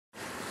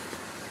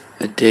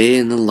A day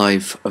in the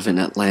life of an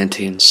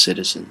Atlantean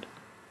citizen.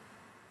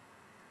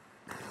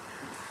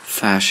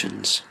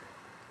 Fashions.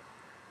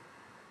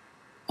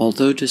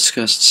 Although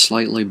discussed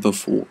slightly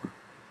before,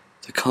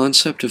 the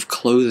concept of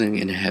clothing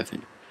in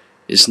heaven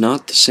is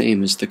not the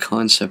same as the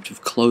concept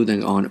of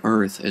clothing on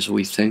earth as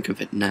we think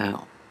of it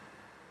now.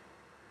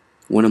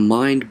 When a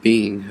mind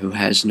being who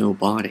has no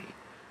body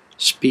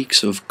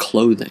speaks of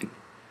clothing,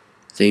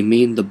 they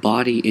mean the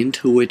body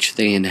into which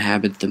they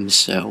inhabit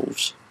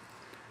themselves.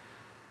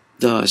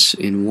 Thus,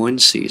 in one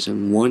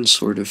season, one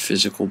sort of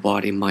physical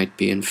body might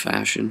be in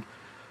fashion,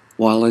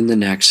 while in the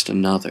next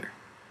another.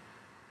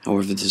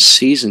 However, the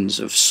seasons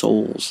of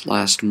souls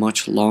last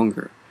much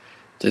longer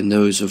than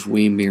those of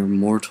we mere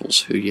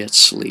mortals who yet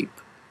sleep.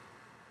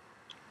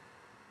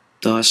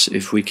 Thus,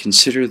 if we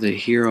consider that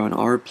here on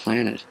our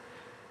planet,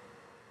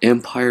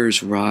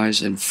 empires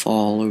rise and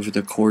fall over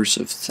the course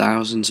of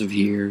thousands of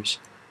years,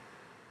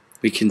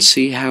 we can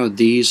see how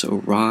these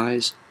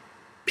arise,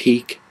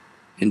 peak,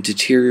 and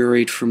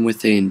deteriorate from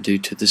within due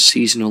to the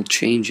seasonal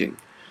changing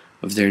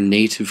of their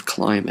native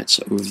climates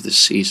over the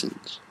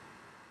seasons.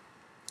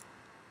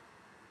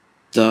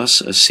 Thus,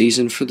 a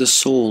season for the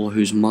soul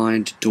whose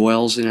mind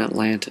dwells in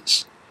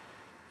Atlantis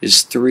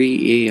is 3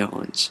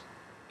 aeons,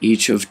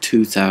 each of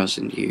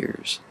 2,000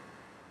 years.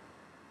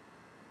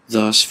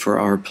 Thus, for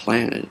our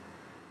planet,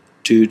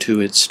 due to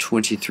its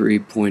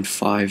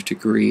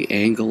 23.5-degree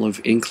angle of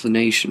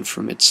inclination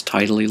from its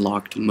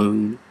tidally-locked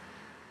moon,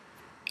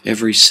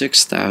 every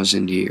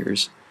 6,000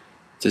 years,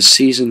 the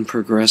season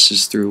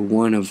progresses through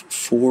one of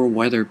 4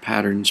 weather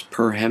patterns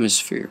per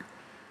hemisphere.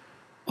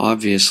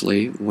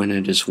 Obviously, when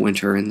it is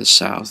winter in the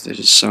south, it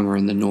is summer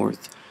in the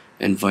north,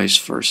 and vice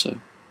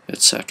versa,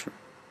 etc.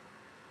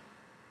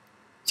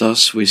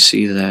 Thus, we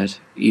see that,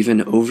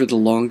 even over the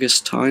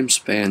longest time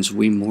spans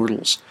we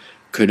mortals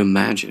could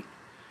imagine,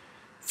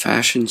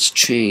 fashions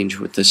change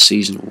with the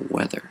seasonal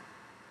weather.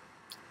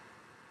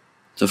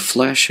 The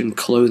flesh and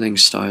clothing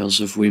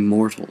styles of we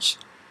mortals,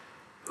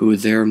 who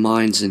their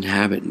minds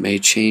inhabit, may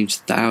change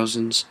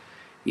thousands,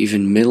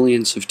 even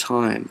millions of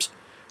times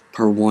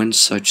per one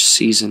such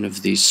season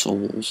of these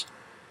souls,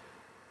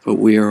 but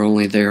we are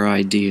only their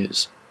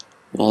ideas,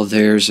 while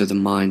theirs are the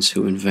minds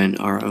who invent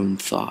our own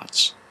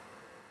thoughts.